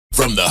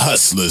from the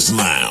Hustlers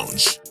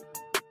Lounge.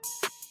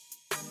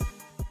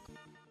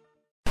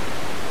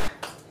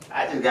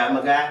 I just got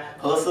my guy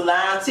Hustle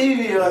Lounge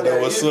TV on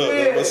there. What's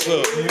up? What's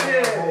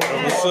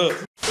up?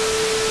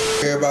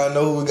 Everybody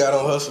know who we got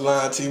on Hustle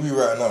Lounge TV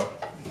right now.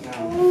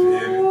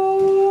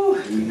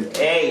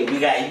 Hey, we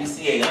got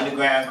UCA,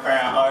 Underground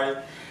Crown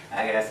Artist.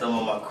 I got some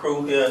of my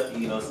crew here,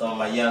 you know, some of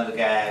my younger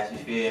guys, you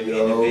feel me,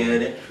 in the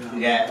building.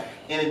 We got,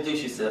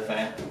 introduce yourself,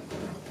 man.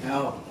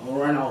 Yo, I'm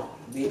Reno,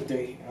 Big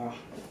 3.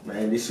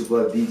 Man, this your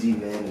boy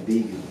BG, man, the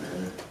biggest,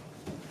 man.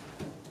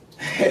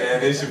 Man,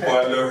 this your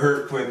boy Lil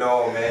Hurt putting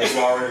on, man. You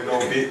already know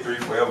Big 3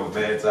 forever,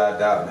 man, till I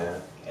die,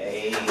 man.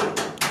 Hey.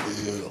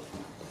 Yeah.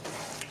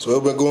 So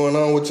what's been going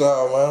on with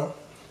y'all, man?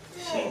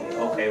 Shit,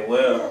 okay,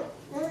 well,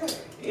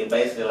 it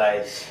basically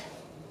like,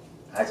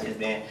 I just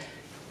been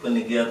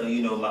putting together,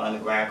 you know, my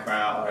Underground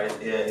Crown Artist,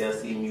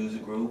 LLC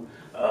music group.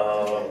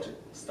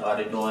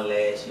 Started doing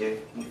last year,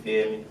 you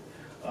feel me?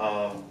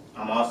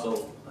 I'm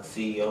also a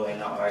CEO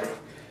and an artist.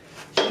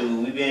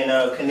 Dude, we've been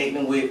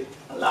connecting with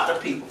a lot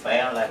of people,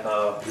 fam, like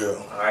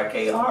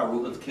RKR,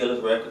 Ruthless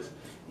Killers Records,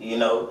 you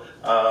know.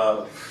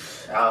 I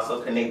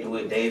also connected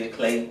with David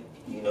Clay,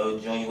 you know,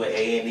 Junior with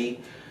A&E.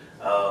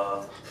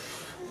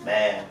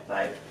 Man,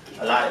 like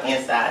a lot of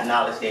inside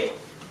knowledge that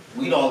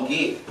we don't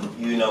get,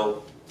 you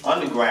know,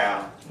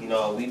 underground, you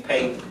know, we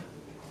pay,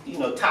 you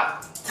know,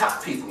 top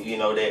people, you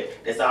know,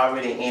 that's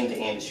already in the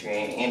industry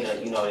and in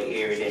the, you know, the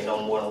area that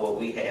know more than what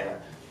we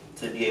have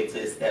to be able to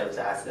establish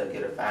ourselves,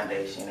 get a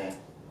foundation, and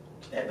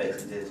that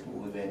basically is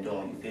what we've been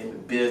doing, you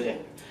feel me?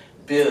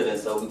 Building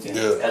so we can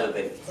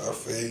elevate. I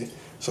feel you.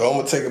 So I'm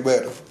gonna take it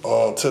back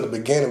to the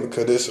beginning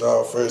because this is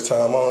our first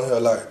time on here.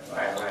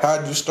 Like, how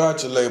did you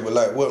start your label?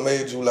 Like, what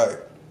made you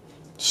like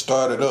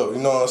start it up? You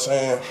know what I'm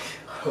saying?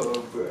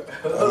 Oh, bro.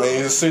 I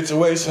mean, it's a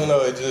situation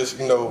or it just,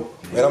 you know,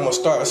 man, I'm gonna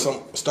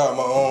start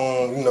my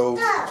own, you know,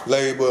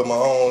 label, my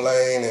own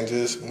lane, and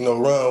just, you know,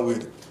 run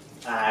with it.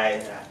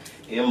 Alright,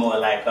 it's more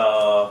like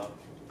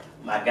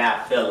my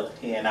guy Philip,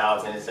 he and I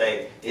was gonna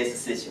say it's a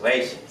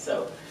situation.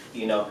 So,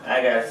 you know,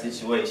 I got a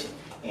situation,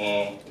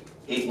 and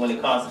when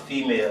it comes to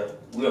female,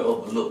 we're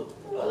overlooked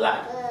a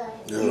lot.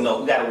 Yeah. You know,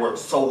 we gotta work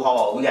so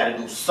hard, we gotta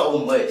do so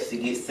much to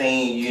get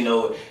seen, you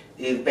know.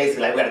 It's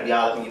basically like we gotta be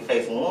all up in your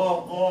face. We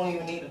don't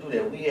even need to do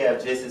that. We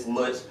have just as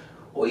much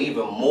or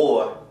even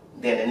more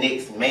than the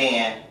next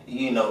man,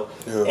 you know.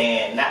 Yeah.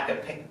 And not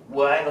compare,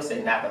 well, I ain't gonna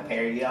say not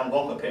compare, yeah, I'm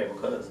gonna compare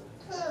because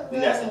we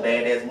got some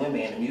badass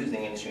women in the music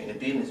industry, in the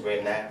business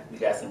right now. We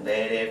got some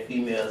badass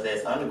females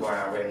that's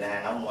underground right now,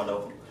 and I'm one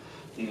of them,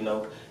 you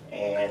know.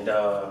 And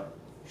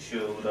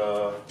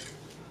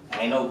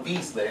I ain't no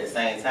beast, but at the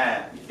same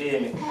time, you feel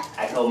me?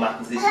 I hold my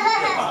position in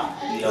hip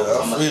hop, you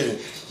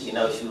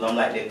know. I'm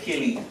like the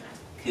Achilles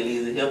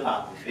of hip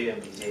hop, you feel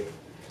me?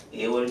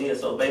 Yeah, what it is.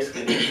 So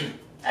basically,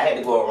 I had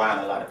to go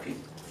around a lot of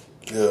people.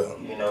 Yeah.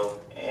 You know,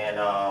 and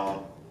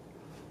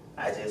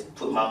I just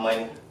put my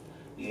money,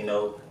 you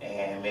know,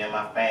 and me and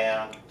my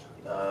fam,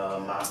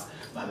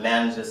 my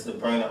manager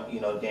Sabrina, you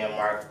know,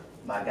 Denmark,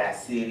 my guy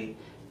City,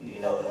 you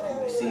know,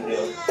 you see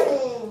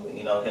them,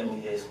 you know, help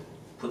me just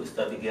put the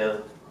stuff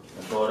together.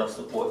 And brought up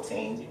support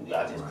teams.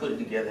 I just put it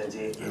together and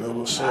just,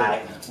 I'm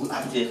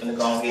just gonna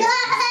go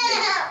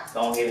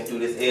ahead and do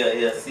this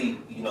LLC,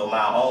 you know,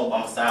 my own.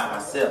 I'm gonna sign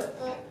myself.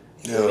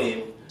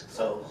 Yeah.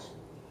 So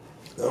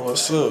that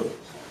what's up.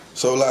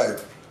 So like,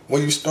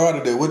 when you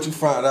started it, what you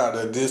find out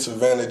the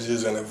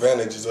disadvantages and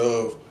advantages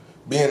of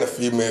being a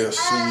female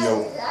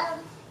CEO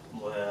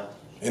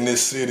in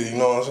this city? You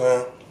know what I'm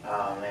saying?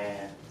 Oh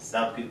man,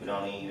 some people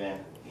don't even,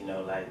 you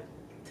know, like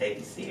take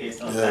it serious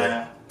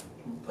sometimes,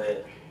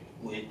 but.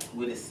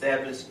 With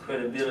established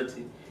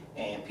credibility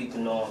and people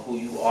knowing who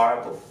you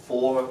are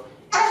before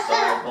you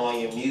start doing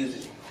your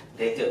music,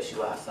 that helps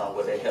you out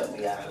somewhere. That helped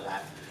me out a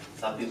lot.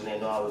 Some people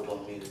didn't know I was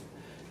doing music.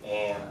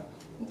 And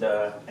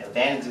the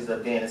advantages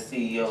of being a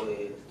CEO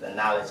is the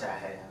knowledge I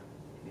have,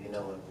 you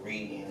know, and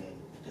reading and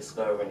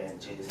discovering and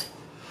just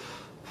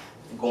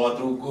going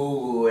through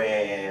Google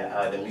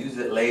and the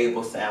music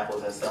label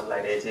samples and stuff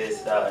like that,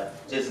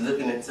 just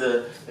looking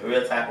into the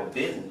real type of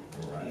business.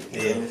 You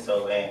feel me?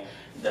 So, and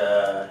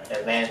the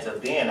advantage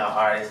of being an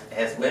artist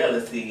as well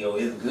as CEO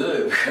is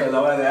good because I'm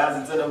gonna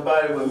answer to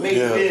nobody but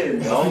me,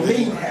 on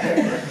me.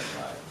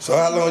 So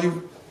how long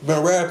you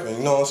been rapping,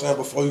 you know what I'm saying,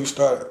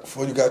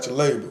 before you got your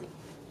label?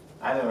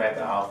 I've been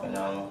rapping off and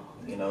on,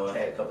 you know, I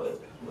had a couple of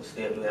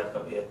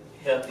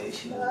health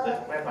issues,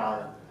 but rapping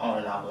on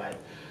and off like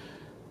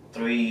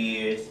 3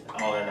 years,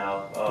 on and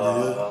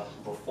off.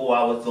 Before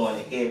I was doing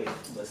it heavy,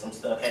 but some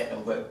stuff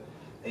happened, but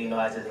you know,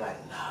 I just like,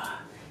 nah,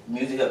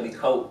 music helped me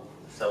cope,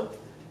 so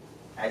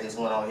I just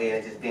went on here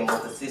and just been more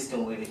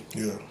consistent with it.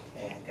 Yeah.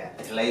 And got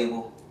the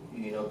label,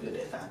 you know, built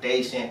that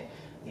foundation,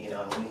 you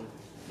know what I mean?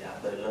 Y'all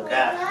better look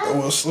out.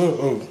 What's up?